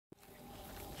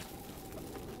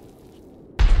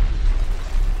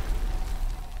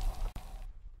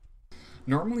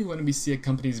Normally when we see a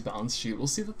company's balance sheet, we'll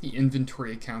see that the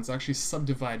inventory account is actually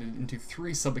subdivided into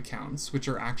 3 sub-accounts, which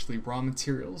are actually raw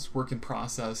materials, work in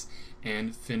process,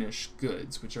 and finished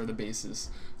goods, which are the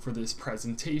basis for this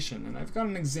presentation. And I've got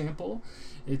an example.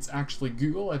 It's actually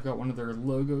Google. I've got one of their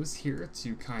logos here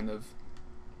to kind of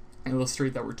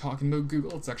illustrate that we're talking about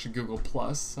Google. It's actually Google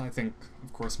Plus. I think,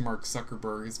 of course, Mark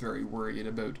Zuckerberg is very worried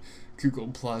about Google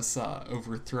Plus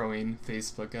overthrowing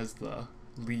Facebook as the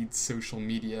lead social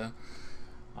media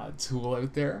tool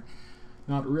out there.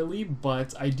 Not really,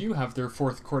 but I do have their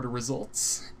fourth quarter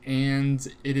results, and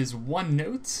it is one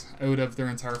note out of their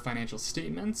entire financial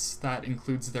statements that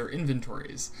includes their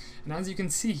inventories. And as you can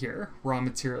see here, raw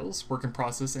materials, work in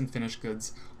process, and finished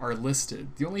goods are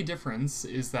listed. The only difference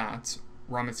is that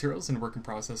raw materials and work in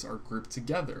process are grouped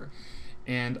together.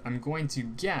 And I'm going to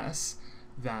guess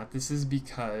that this is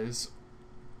because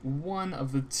one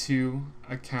of the two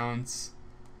accounts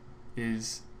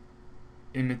is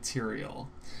immaterial.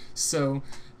 So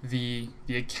the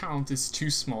account is too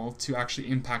small to actually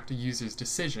impact a user's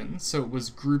decision, so it was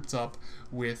grouped up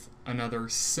with another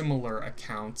similar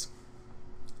account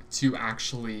to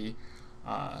actually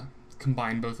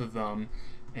combine both of them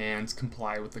and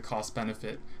comply with the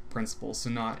cost-benefit principle, so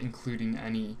not including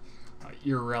any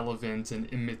irrelevant and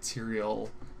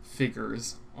immaterial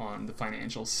figures on the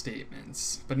financial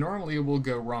statements. But normally it will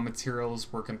go raw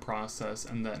materials, work in process,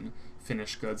 and then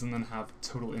finished goods, and then have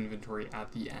total inventory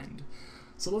at the end.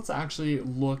 So let's actually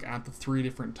look at the 3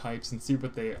 different types and see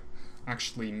what they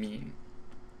actually mean.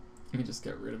 Let me just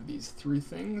get rid of these 3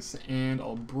 things, and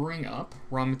I'll bring up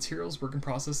raw materials, work in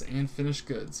process, and finished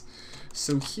goods.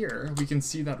 So here we can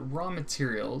see that raw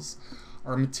materials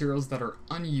are materials that are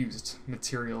unused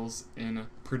materials in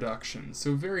production.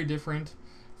 So very different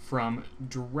from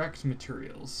direct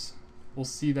materials. We'll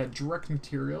see that direct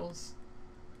materials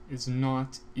is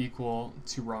not equal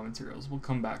to raw materials. We'll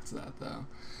come back to that though.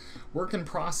 Work in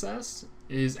process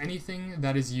is anything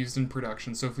that is used in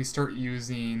production. So if we start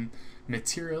using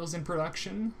materials in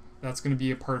production, that's going to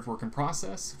be a part of work in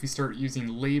process. If we start using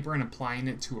labor and applying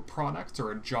it to a product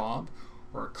or a job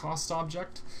or a cost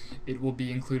object, it will be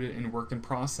included in work in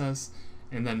process.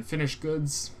 And then finished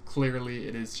goods, clearly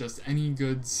it is just any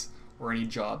goods or any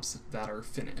jobs that are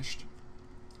finished.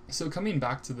 So coming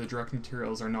back to the direct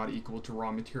materials are not equal to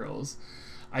raw materials,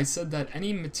 I said that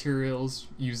any materials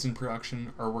used in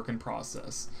production are work in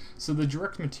process. So the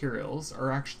direct materials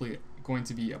are actually going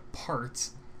to be a part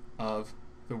of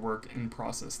the work in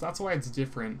process. That's why it's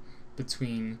different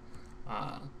between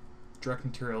direct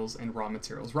materials and raw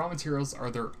materials. Raw materials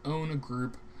are their own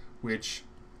group, which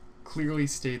clearly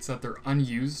states that they're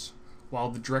unused, while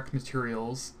the direct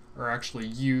materials are actually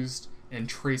used and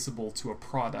traceable to a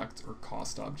product or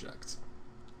cost object.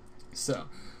 So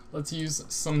let's use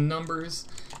some numbers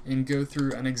and go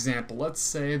through an example. Let's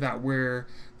say that we're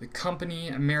the company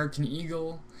American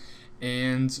Eagle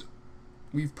and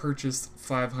we've purchased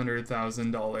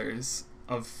 $500,000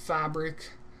 of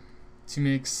fabric to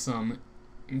make some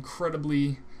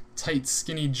incredibly tight,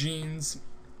 skinny jeans.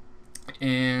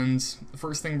 And the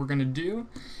first thing we're going to do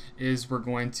is we're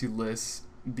going to list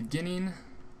beginning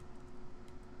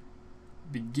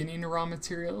raw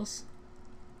materials,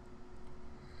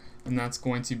 and that's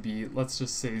going to be, let's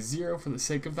just say 0 for the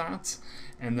sake of that,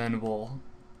 and then we'll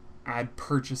add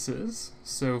purchases.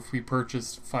 So if we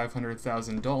purchased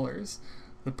 $500,000,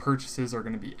 the purchases are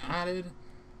going to be added,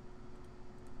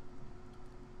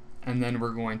 and then we're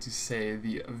going to say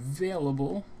the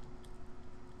available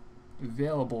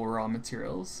raw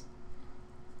materials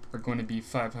are going to be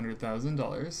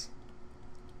 $500,000.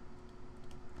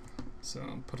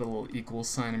 So put a little equal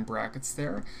sign in brackets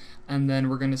there, and then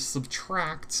we're going to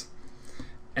subtract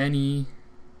any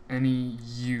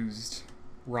used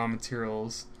raw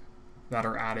materials that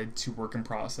are added to work in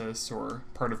process or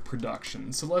part of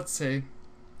production. So let's say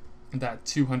that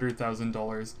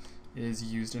 $200,000 is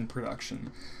used in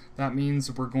production. That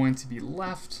means we're going to be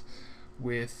left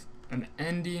with an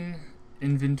ending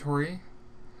inventory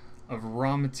of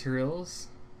raw materials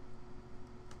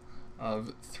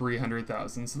of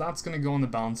 $300,000. So that's going to go on the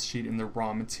balance sheet in the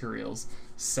raw materials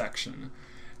section.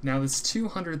 Now this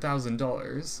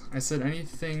 $200,000, I said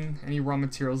any raw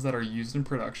materials that are used in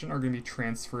production are going to be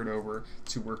transferred over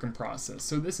to work in process.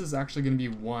 So this is actually going to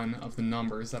be one of the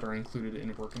numbers that are included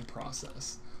in work in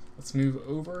process. Let's move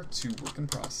over to work in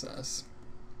process.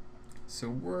 So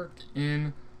work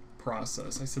in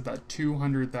process, I said that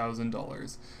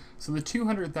 $200,000. So the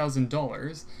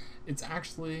 $200,000, it's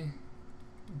actually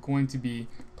going to be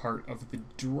part of the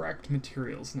direct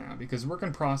materials now, because work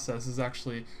in process is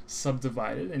actually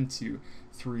subdivided into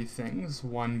 3 things,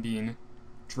 one being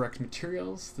direct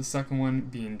materials, the second one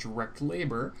being direct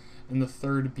labor, and the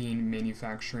third being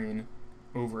manufacturing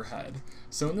overhead.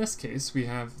 So in this case, we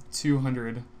have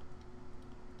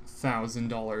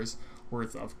 $200,000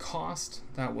 worth of cost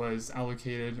that was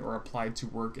allocated or applied to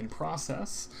work in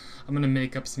process. I'm going to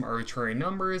make up some arbitrary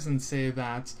numbers and say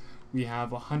that we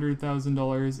have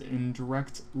 $100,000 in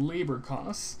direct labor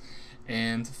costs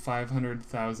and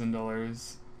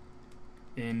 $500,000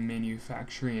 in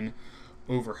manufacturing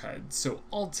overhead. So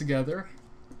altogether,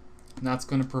 that's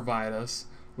going to provide us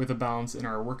with a balance in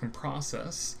our work in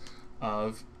process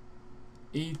of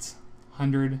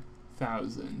 $800,000.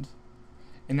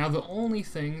 And now the only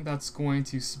thing that's going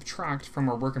to subtract from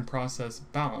our work in process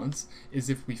balance is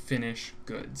if we finish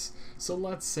goods. So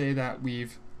let's say that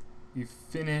we've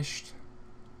finished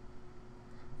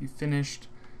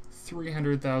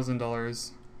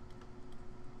 $300,000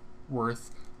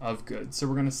 worth of goods. So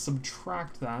we're going to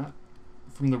subtract that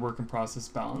from the work in process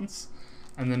balance,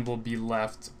 and then we'll be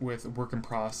left with a work in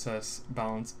process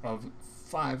balance of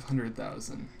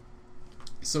 $500,000.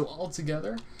 So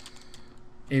altogether,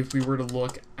 if we were to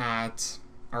look at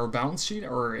our balance sheet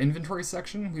or our inventory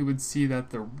section, we would see that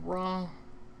the raw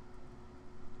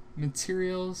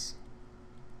materials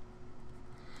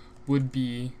would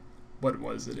be, what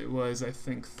was it? It was, I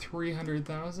think,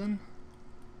 $300,000.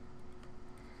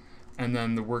 And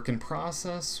then the work in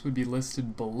process would be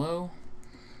listed below,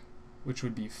 which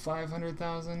would be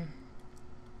 $500,000.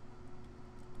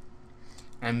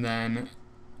 And then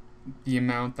the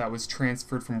amount that was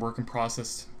transferred from work in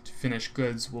process to finished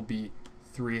goods will be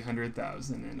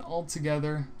 $300,000. And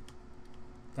altogether,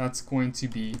 that's going to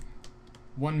be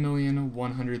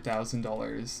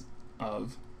 $1,100,000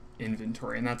 of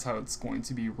inventory. And that's how it's going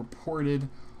to be reported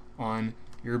on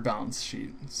your balance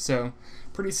sheet. So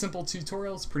pretty simple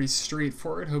tutorials, pretty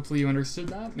straightforward. Hopefully you understood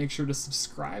that. Make sure to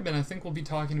subscribe, and I think we'll be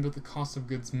talking about the cost of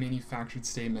goods manufactured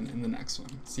statement in the next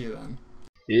one. See you then.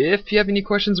 If you have any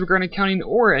questions regarding accounting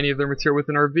or any other material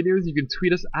within our videos, you can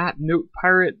tweet us at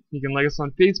Notepirate. You can like us on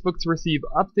Facebook to receive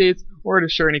updates or to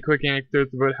share any quick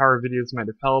anecdotes about how our videos might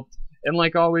have helped. And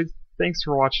like always, thanks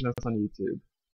for watching us on YouTube.